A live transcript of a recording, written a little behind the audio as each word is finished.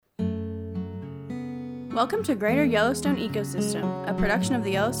Welcome to Greater Yellowstone Ecosystem, a production of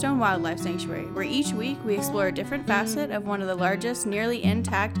the Yellowstone Wildlife Sanctuary, where each week we explore a different facet of one of the largest, nearly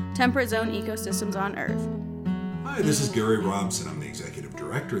intact, temperate zone ecosystems on Earth. Hi, this is Gary Robson. I'm the Executive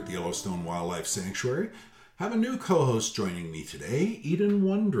Director at the Yellowstone Wildlife Sanctuary. I have a new co-host joining me today, Eden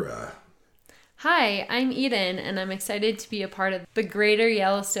Wondra. Hi, I'm Eden, and I'm excited to be a part of the Greater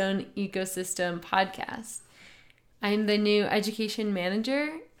Yellowstone Ecosystem podcast. I'm the new education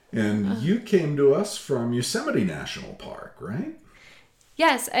manager. And you came to us from Yosemite National Park, right?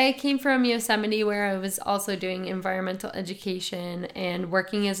 Yes, I came from Yosemite, where I was also doing environmental education and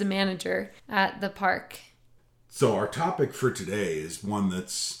working as a manager at the park. So our topic for today is one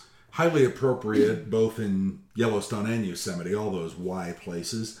that's highly appropriate both in Yellowstone and Yosemite, all those Y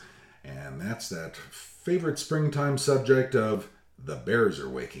places. And that's that favorite springtime subject of the bears are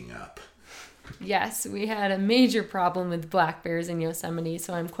waking up. Yes, we had a major problem with black bears in Yosemite,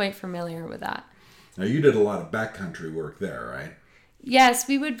 so I'm quite familiar with that. Now, you did a lot of backcountry work there, right? Yes,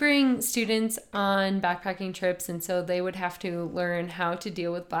 we would bring students on backpacking trips, and so they would have to learn how to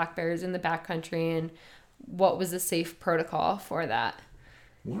deal with black bears in the backcountry and what was a safe protocol for that.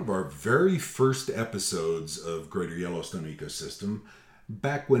 One of our very first episodes of Greater Yellowstone Ecosystem,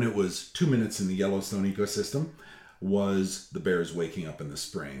 back when it was 2 minutes in the Yellowstone Ecosystem, was the bears waking up in the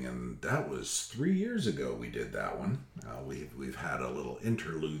spring, and that was 3 years ago we did that one. We've had a little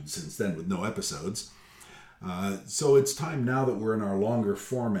interlude since then with no episodes. So it's time now that we're in our longer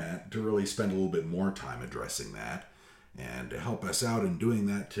format to really spend a little bit more time addressing that. And to help us out in doing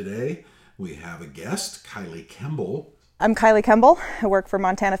that today, we have a guest, Kylie Kemble. I'm Kylie Kemble. I work for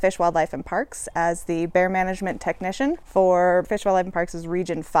Montana Fish, Wildlife and Parks as the bear management technician for Fish, Wildlife and Parks'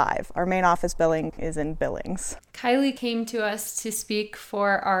 Region 5. Our main office billing is in Billings. Kylie came to us to speak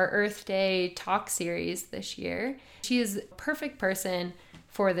for our Earth Day talk series this year. She is the perfect person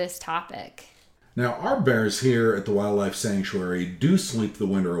for this topic. Now, our bears here at the Wildlife Sanctuary do sleep the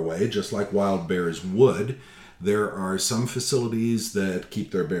winter away, just like wild bears would. There are some facilities that keep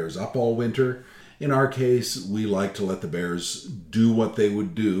their bears up all winter. In our case, we like to let the bears do what they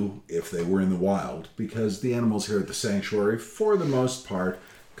would do if they were in the wild, because the animals here at the sanctuary, for the most part,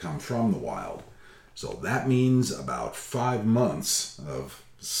 come from the wild. So that means about 5 months of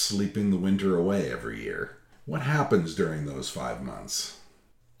sleeping the winter away every year. What happens during those 5 months?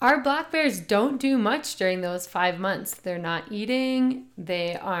 Our black bears don't do much during those 5 months. They're not eating,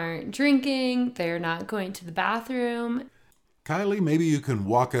 they aren't drinking, they're not going to the bathroom. Kylie, maybe you can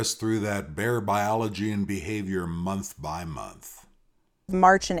walk us through that bear biology and behavior month by month.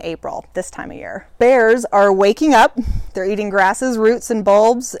 March and April, this time of year. Bears are waking up. They're eating grasses, roots, and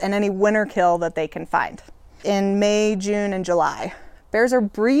bulbs, and any winter kill that they can find. In May, June, and July, bears are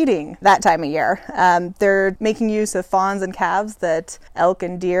breeding that time of year. They're making use of fawns and calves that elk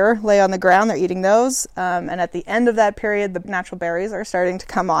and deer lay on the ground. They're eating those. And at the end of that period, the natural berries are starting to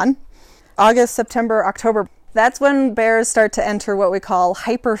come on. August, September, October, that's when bears start to enter what we call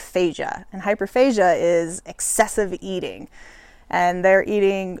hyperphagia. And hyperphagia is excessive eating. And they're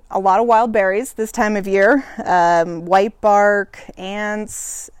eating a lot of wild berries this time of year, white bark,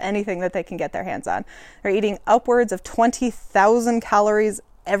 ants, anything that they can get their hands on. They're eating upwards of 20,000 calories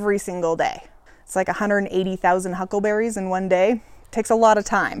every single day. It's like 180,000 huckleberries in one day. It takes a lot of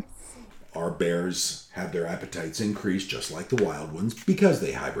time. Our bears have their appetites increased just like the wild ones because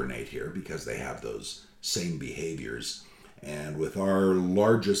they hibernate here, because they have those same behaviors. And with our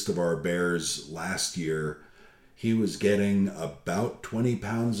largest of our bears last year, he was getting about 20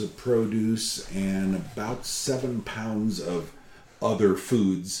 pounds of produce and about 7 pounds of other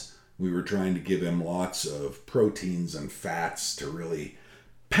foods. We were trying to give him lots of proteins and fats to really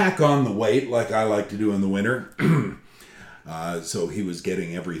pack on the weight like I like to do in the winter. So he was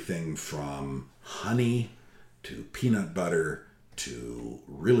getting everything from honey to peanut butter to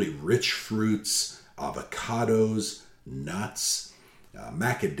really rich fruits, avocados, nuts.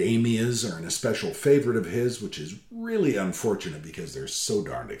 Macadamias are an especial favorite of his, which is really unfortunate because they're so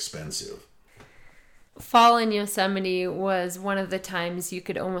darned expensive. Fall in Yosemite was one of the times you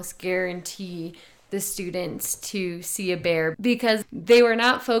could almost guarantee the students to see a bear because they were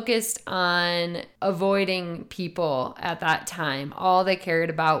not focused on avoiding people at that time. All they cared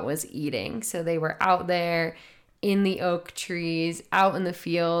about was eating. So they were out there in the oak trees, out in the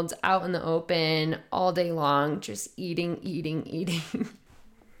fields, out in the open, all day long, just eating.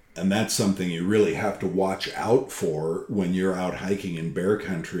 And that's something you really have to watch out for when you're out hiking in bear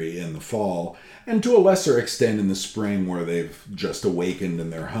country in the fall, and to a lesser extent in the spring where they've just awakened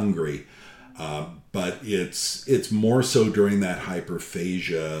and they're hungry. But it's more so during that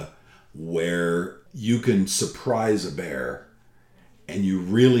hyperphagia where you can surprise a bear And you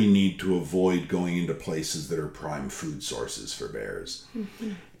really need to avoid going into places that are prime food sources for bears.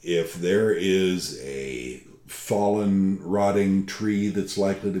 Mm-hmm. If there is a fallen, rotting tree that's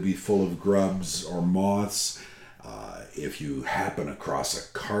likely to be full of grubs or moths, if you happen across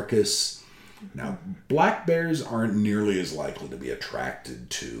a carcass. Now, black bears aren't nearly as likely to be attracted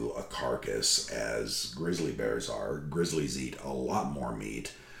to a carcass as grizzly bears are. Grizzlies eat a lot more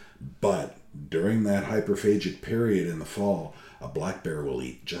meat, but during that hyperphagic period in the fall, a black bear will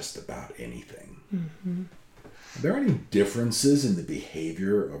eat just about anything. Mm-hmm. Are there any differences in the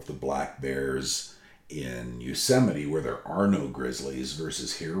behavior of the black bears in Yosemite where there are no grizzlies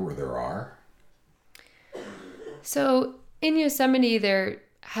versus here where there are? So in Yosemite, there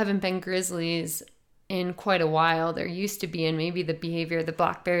haven't been grizzlies in quite a while. There used to be, and maybe the behavior of the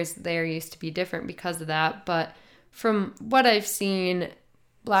black bears there used to be different because of that. But from what I've seen,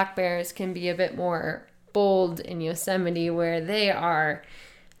 black bears can be a bit more bold in Yosemite, where they are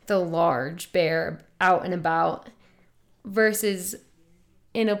the large bear out and about, versus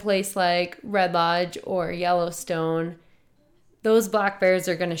in a place like Red Lodge or Yellowstone, those black bears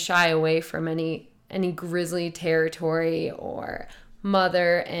are going to shy away from any grizzly territory or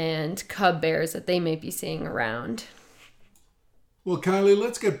mother and cub bears that they may be seeing around. Well, Kylie,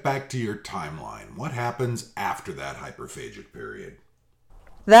 let's get back to your timeline. What happens after that hyperphagic period?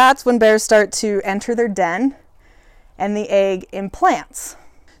 That's when bears start to enter their den and the egg implants.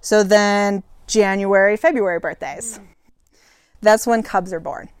 So then January, February birthdays. That's when cubs are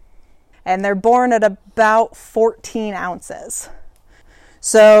born. And they're born at about 14 ounces.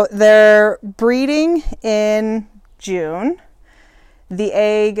 So they're breeding in June. The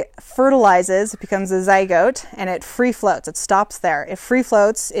egg fertilizes, it becomes a zygote, and it free floats. It stops there. It free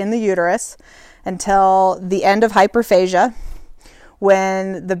floats in the uterus until the end of hyperphagia,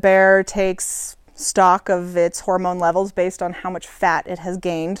 when the bear takes stock of its hormone levels based on how much fat it has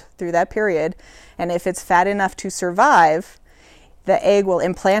gained through that period. And if it's fat enough to survive, the egg will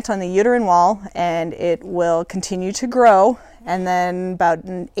implant on the uterine wall and it will continue to grow. And then about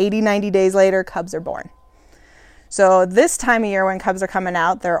 80, 90 days later, cubs are born. So this time of year when cubs are coming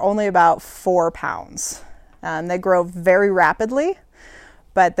out, they're only about 4 pounds. They grow very rapidly,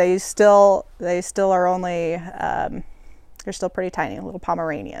 but they still are only, they're still pretty tiny, little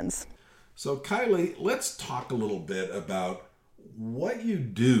Pomeranians. So Kylie, let's talk a little bit about what you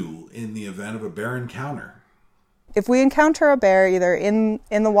do in the event of a bear encounter. If we encounter a bear either in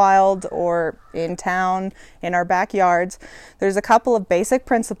the wild or in town, in our backyards, there's a couple of basic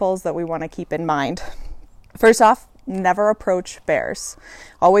principles that we want to keep in mind. First off, never approach bears.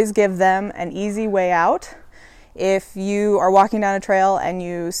 Always give them an easy way out. If you are walking down a trail and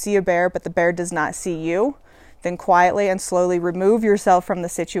you see a bear but the bear does not see you, then quietly and slowly remove yourself from the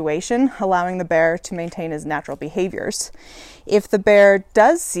situation, allowing the bear to maintain his natural behaviors. If the bear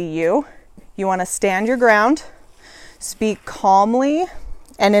does see you, you want to stand your ground, speak calmly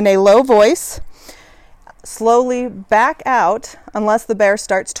and in a low voice, slowly back out unless the bear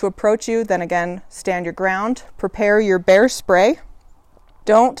starts to approach you. Then again, stand your ground, prepare your bear spray.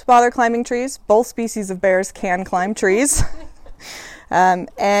 Don't bother climbing trees. Both species of bears can climb trees.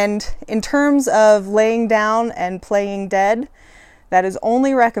 And in terms of laying down and playing dead, that is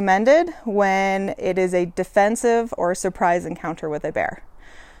only recommended when it is a defensive or surprise encounter with a bear.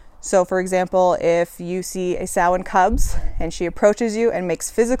 So for example, if you see a sow and cubs and she approaches you and makes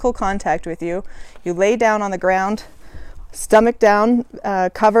physical contact with you, you lay down on the ground, stomach down,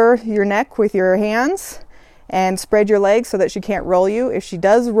 cover your neck with your hands and spread your legs so that she can't roll you. If she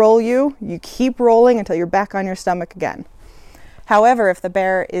does roll you, you keep rolling until you're back on your stomach again. However, if the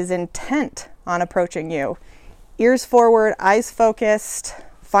bear is intent on approaching you, ears forward, eyes focused,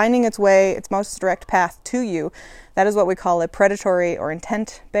 finding its way, its most direct path to you, that is what we call a predatory or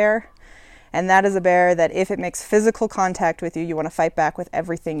intent bear. And that is a bear that if it makes physical contact with you, you want to fight back with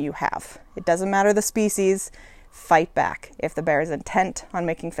everything you have. It doesn't matter the species, fight back if the bear is intent on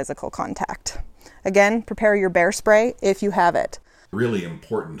making physical contact. Again, prepare your bear spray if you have it. Really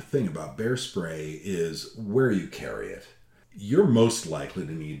important thing about bear spray is where you carry it. You're most likely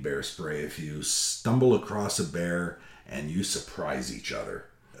to need bear spray if you stumble across a bear and you surprise each other.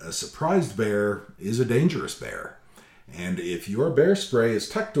 A surprised bear is a dangerous bear. And if your bear spray is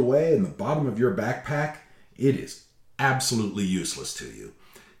tucked away in the bottom of your backpack, it is absolutely useless to you.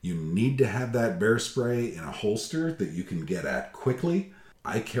 You need to have that bear spray in a holster that you can get at quickly.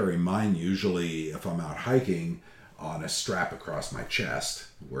 I carry mine usually, if I'm out hiking, on a strap across my chest,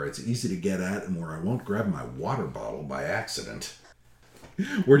 where it's easy to get at and where I won't grab my water bottle by accident.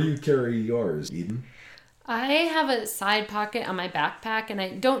 Where do you carry yours, Eden? I have a side pocket on my backpack, and I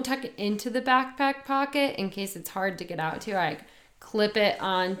don't tuck it into the backpack pocket in case it's hard to get out to. I clip it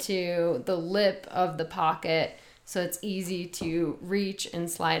onto the lip of the pocket so it's easy to reach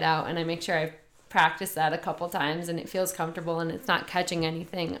and slide out. And I make sure I practice that a couple times and it feels comfortable and it's not catching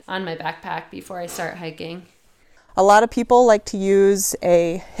anything on my backpack before I start hiking. A lot of people like to use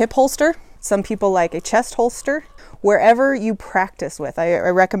a hip holster. Some people like a chest holster. Wherever you practice with, I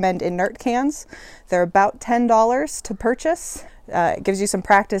recommend inert cans. They're about $10 to purchase. It gives you some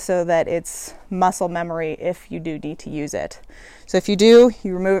practice so that it's muscle memory if you do need to use it. So if you do,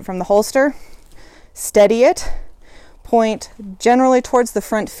 you remove it from the holster, steady it, point generally towards the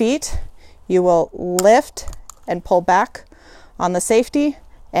front feet. You will lift and pull back on the safety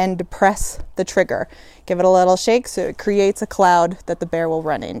and depress the trigger. Give it a little shake so it creates a cloud that the bear will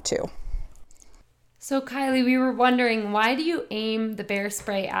run into. So Kylie, we were wondering, why do you aim the bear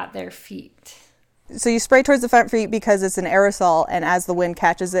spray at their feet? So you spray towards the front feet because it's an aerosol, and as the wind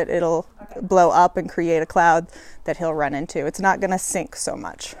catches it, it'll blow up and create a cloud that he'll run into. It's not going to sink so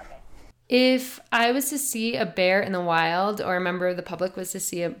much. If I was to see a bear in the wild, or a member of the public was to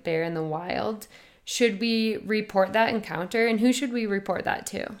see a bear in the wild, should we report that encounter, and who should we report that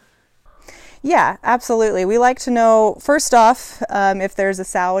to? Yeah, absolutely. We like to know, first off, if there's a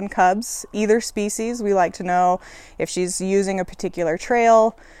sow and cubs, either species. We like to know if she's using a particular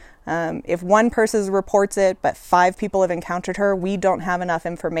trail. If one person reports it, but 5 people have encountered her, we don't have enough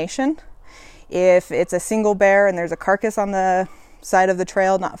information. If it's a single bear and there's a carcass on the side of the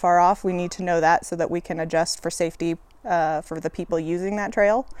trail not far off, we need to know that so that we can adjust for safety for the people using that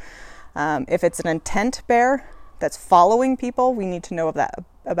trail. If it's an intent bear that's following people, we need to know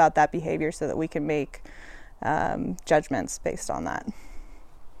about that behavior so that we can make judgments based on that.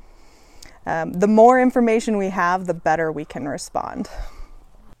 The more information we have, the better we can respond.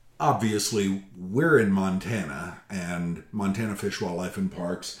 Obviously, we're in Montana, and Montana Fish, Wildlife, and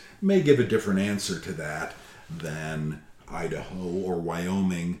Parks may give a different answer to that than Idaho or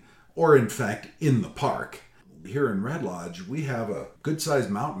Wyoming, or in fact, in the park. Here in Red Lodge, we have a good-sized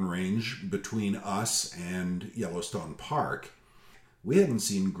mountain range between us and Yellowstone Park. We haven't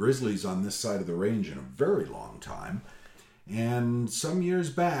seen grizzlies on this side of the range in a very long time, and some years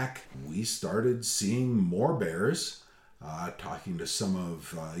back, we started seeing more bears. Talking to some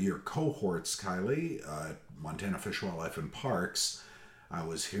of your cohorts, Kylie, Montana Fish, Wildlife, and Parks, I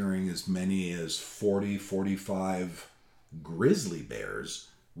was hearing as many as 40, 45 grizzly bears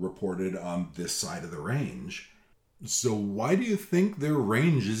reported on this side of the range. So why do you think their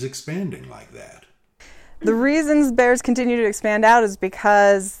range is expanding like that? The reasons bears continue to expand out is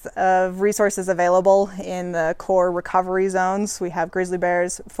because of resources available in the core recovery zones. We have grizzly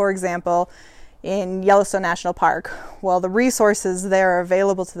bears, for example, in Yellowstone National Park. Well, the resources there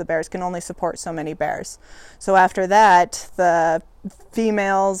available to the bears can only support so many bears. So after that, the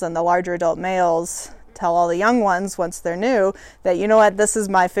females and the larger adult males tell all the young ones, once they're new, that, you know what, this is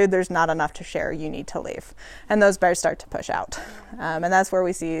my food, there's not enough to share, you need to leave. And those bears start to push out. And that's where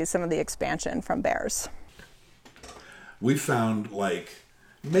we see some of the expansion from bears. We found, like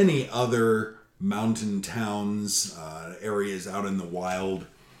many other mountain towns, areas out in the wild,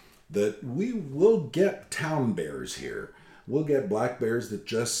 that we will get town bears here. We'll get black bears that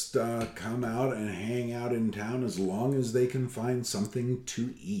just come out and hang out in town as long as they can find something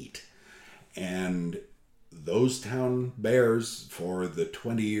to eat. And those town bears, for the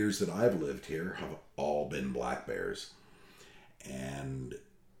 20 years that I've lived here, have all been black bears. And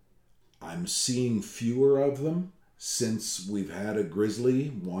I'm seeing fewer of them since we've had a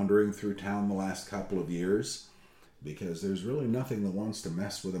grizzly wandering through town the last couple of years, because there's really nothing that wants to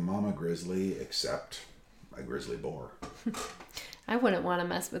mess with a mama grizzly except a grizzly boar. I wouldn't want to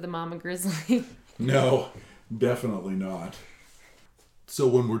mess with a mama grizzly. No, definitely not. So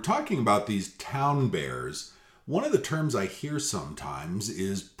when we're talking about these town bears, one of the terms I hear sometimes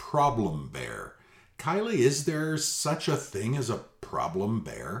is problem bear. Kylie, is there such a thing as a problem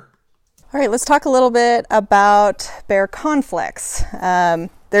bear? All right, let's talk a little bit about bear conflicts.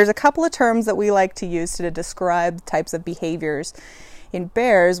 There's a couple of terms that we like to use to describe types of behaviors in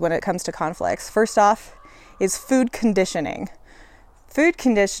bears when it comes to conflicts. First off is food conditioning. Food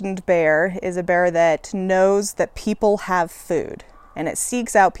conditioned bear is a bear that knows that people have food, and it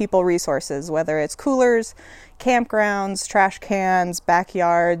seeks out people resources, whether it's coolers, campgrounds, trash cans,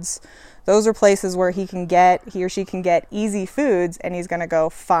 backyards. Those are places where he or she can get easy foods, and he's going to go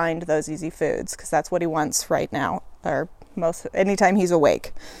find those easy foods because that's what he wants right now, or anytime he's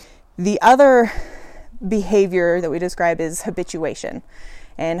awake. The other behavior that we describe is habituation.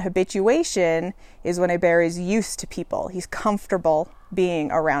 And habituation is when a bear is used to people. He's comfortable being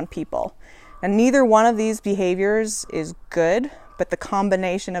around people. And neither one of these behaviors is good, but the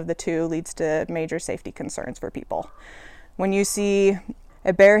combination of the two leads to major safety concerns for people. When you see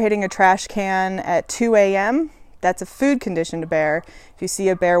a bear hitting a trash can at 2 a.m., that's a food-conditioned bear. If you see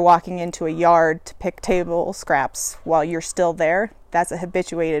a bear walking into a yard to pick table scraps while you're still there, that's a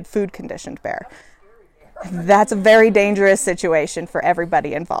habituated food-conditioned bear. That's a very dangerous situation for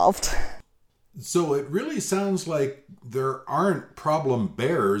everybody involved. So it really sounds like there aren't problem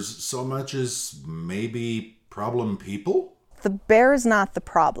bears so much as maybe problem people? The bear is not the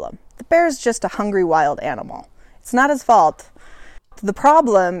problem. The bear is just a hungry wild animal. It's not his fault. The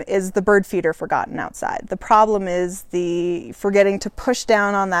problem is the bird feeder forgotten outside. The problem is the forgetting to push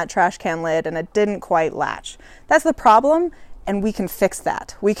down on that trash can lid and it didn't quite latch. That's the problem, and we can fix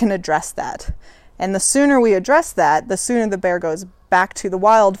that. We can address that. And the sooner we address that, the sooner the bear goes back to the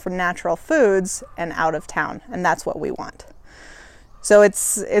wild for natural foods and out of town. And that's what we want. So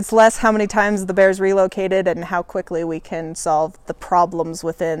it's less how many times the bear's relocated and how quickly we can solve the problems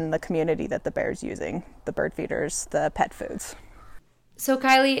within the community that the bear's using, the bird feeders, the pet foods. So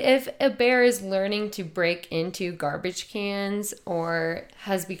Kylie, if a bear is learning to break into garbage cans or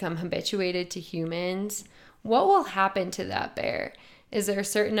has become habituated to humans, what will happen to that bear? Is there a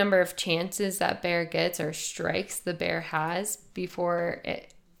certain number of chances that bear gets or strikes the bear has before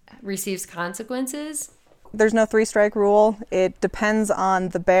it receives consequences? There's no 3-strike rule. It depends on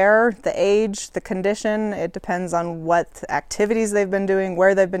the bear, the age, the condition. It depends on what activities they've been doing,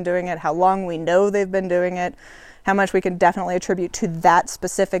 where they've been doing it, how long we know they've been doing it, how much we can definitely attribute to that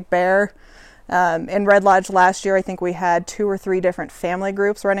specific bear. In Red Lodge last year, I think we had 2 or 3 different family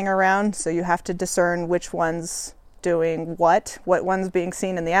groups running around, so you have to discern which one's doing what one's being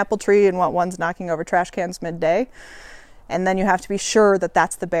seen in the apple tree and what one's knocking over trash cans midday. And then you have to be sure that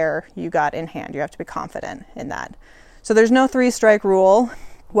that's the bear you got in hand. You have to be confident in that. So there's no 3-strike rule.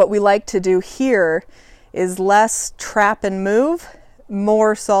 What we like to do here is less trap and move,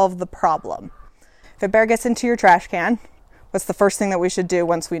 more solve the problem. If a bear gets into your trash can, what's the first thing that we should do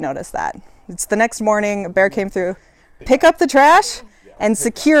once we notice that? It's the next morning, a bear came through. Pick up the trash and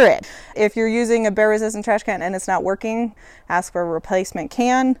secure it. If you're using a bear-resistant trash can and it's not working, ask for a replacement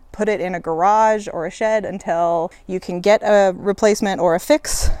can, put it in a garage or a shed until you can get a replacement or a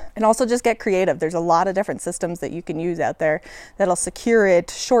fix, and also just get creative. There's a lot of different systems that you can use out there that'll secure it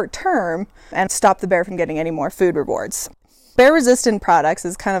short-term and stop the bear from getting any more food rewards. Bear-resistant products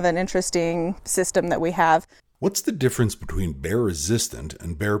is kind of an interesting system that we have. What's the difference between bear-resistant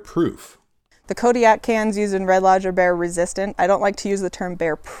and bear-proof? The Kodiak cans used in Red Lodge are bear resistant. I don't like to use the term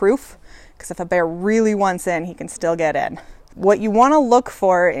bear proof because if a bear really wants in, he can still get in. What you want to look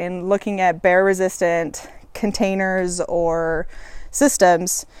for in looking at bear resistant containers or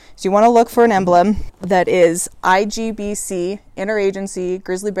systems is you want to look for an emblem that is IGBC, Interagency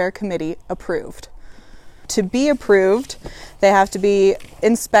Grizzly Bear Committee approved. To be approved, they have to be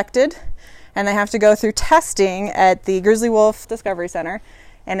inspected and they have to go through testing at the Grizzly Wolf Discovery Center.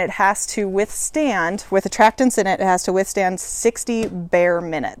 And it has to withstand, with attractants in it, it has to withstand 60 bear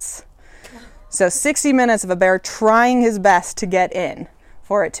minutes. So 60 minutes of a bear trying his best to get in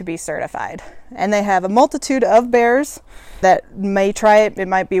for it to be certified. And they have a multitude of bears that may try it. It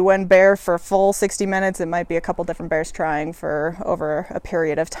might be one bear for a full 60 minutes. It might be a couple different bears trying for over a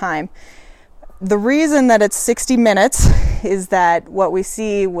period of time. The reason that it's 60 minutes is that what we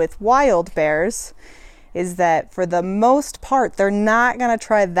see with wild bears is that for the most part, they're not going to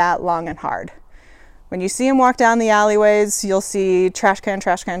try that long and hard. When you see them walk down the alleyways, you'll see trash can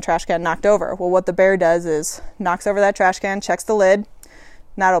knocked over. Well, what the bear does is knocks over that trash can, checks the lid,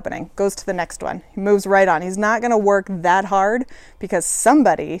 not opening, goes to the next one. He moves right on. He's not going to work that hard because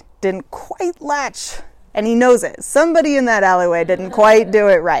somebody didn't quite latch, and he knows it. Somebody in that alleyway didn't quite do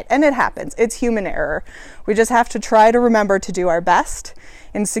it right, and it happens. It's human error. We just have to try to remember to do our best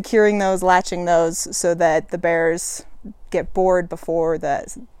in securing those, latching those, so that the bears get bored before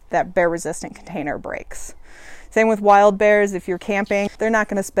that bear-resistant container breaks. Same with wild bears. If you're camping, they're not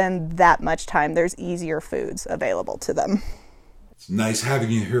going to spend that much time. There's easier foods available to them. It's nice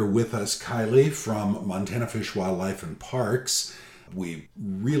having you here with us, Kylie, from Montana Fish, Wildlife, and Parks. We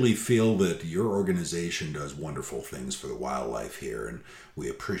really feel that your organization does wonderful things for the wildlife here, and we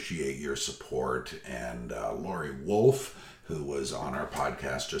appreciate your support. And Lori Wolf, who was on our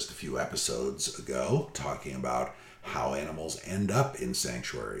podcast just a few episodes ago, talking about how animals end up in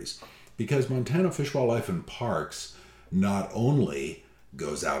sanctuaries. Because Montana Fish, Wildlife, and Parks not only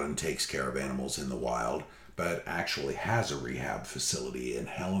goes out and takes care of animals in the wild, but actually has a rehab facility in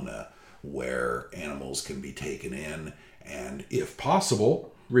Helena where animals can be taken in and, if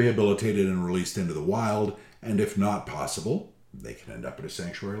possible, rehabilitated and released into the wild. And if not possible, they can end up at a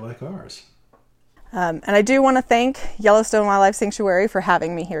sanctuary like ours. And I do want to thank Yellowstone Wildlife Sanctuary for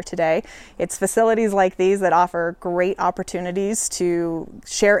having me here today. It's facilities like these that offer great opportunities to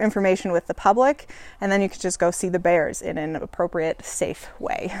share information with the public, and then you can just go see the bears in an appropriate, safe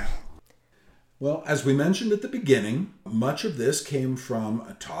way. Well, as we mentioned at the beginning, much of this came from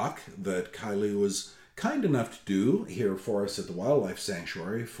a talk that Kylie was kind enough to do here for us at the Wildlife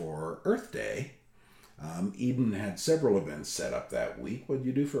Sanctuary for Earth Day. Eden had several events set up that week. What did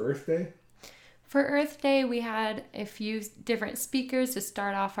you do for Earth Day? For Earth Day, we had a few different speakers to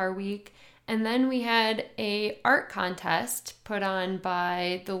start off our week, and then we had a art contest put on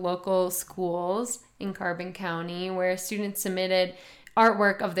by the local schools in Carbon County where students submitted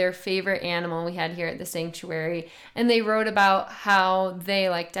artwork of their favorite animal we had here at the sanctuary, and they wrote about how they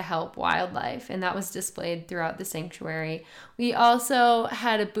like to help wildlife, and that was displayed throughout the sanctuary. We also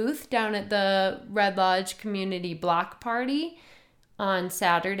had a booth down at the Red Lodge Community Block Party on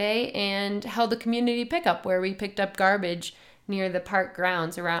Saturday and held a community pickup where we picked up garbage near the park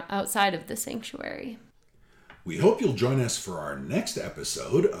grounds around outside of the sanctuary. We hope you'll join us for our next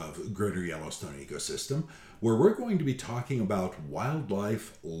episode of Greater Yellowstone Ecosystem, where we're going to be talking about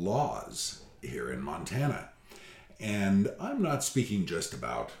wildlife laws here in Montana. And I'm not speaking just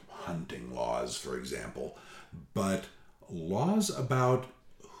about hunting laws, for example, but laws about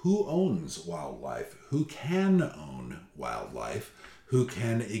who owns wildlife, who can own wildlife, who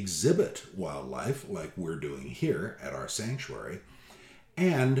can exhibit wildlife like we're doing here at our sanctuary,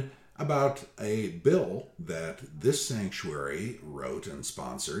 and about a bill that this sanctuary wrote and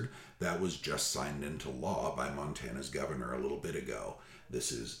sponsored that was just signed into law by Montana's governor a little bit ago.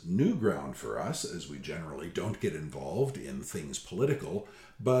 This is new ground for us, as we generally don't get involved in things political,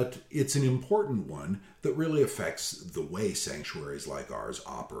 but it's an important one that really affects the way sanctuaries like ours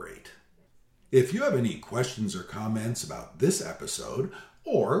operate. If you have any questions or comments about this episode,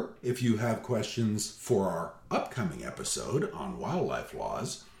 or if you have questions for our upcoming episode on wildlife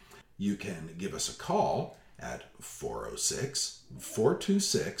laws, you can give us a call at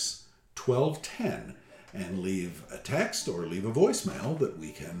 406-426-1210 and leave a text or leave a voicemail that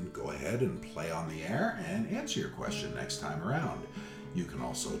we can go ahead and play on the air and answer your question next time around. You can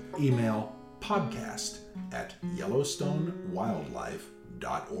also email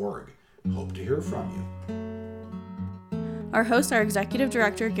podcast@yellowstonewildlife.org. Hope to hear from you. Our hosts are Executive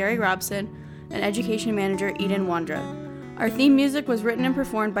Director Gary Robson and Education Manager Eden Wandra. Our theme music was written and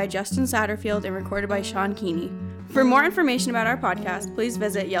performed by Justin Satterfield and recorded by Sean Keeney. For more information about our podcast, please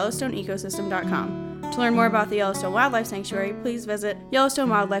visit YellowstoneEcosystem.com. To learn more about the Yellowstone Wildlife Sanctuary, please visit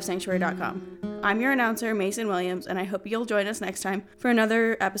YellowstoneWildlifeSanctuary.com. I'm your announcer, Mason Williams, and I hope you'll join us next time for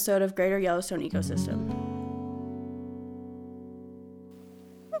another episode of Greater Yellowstone Ecosystem.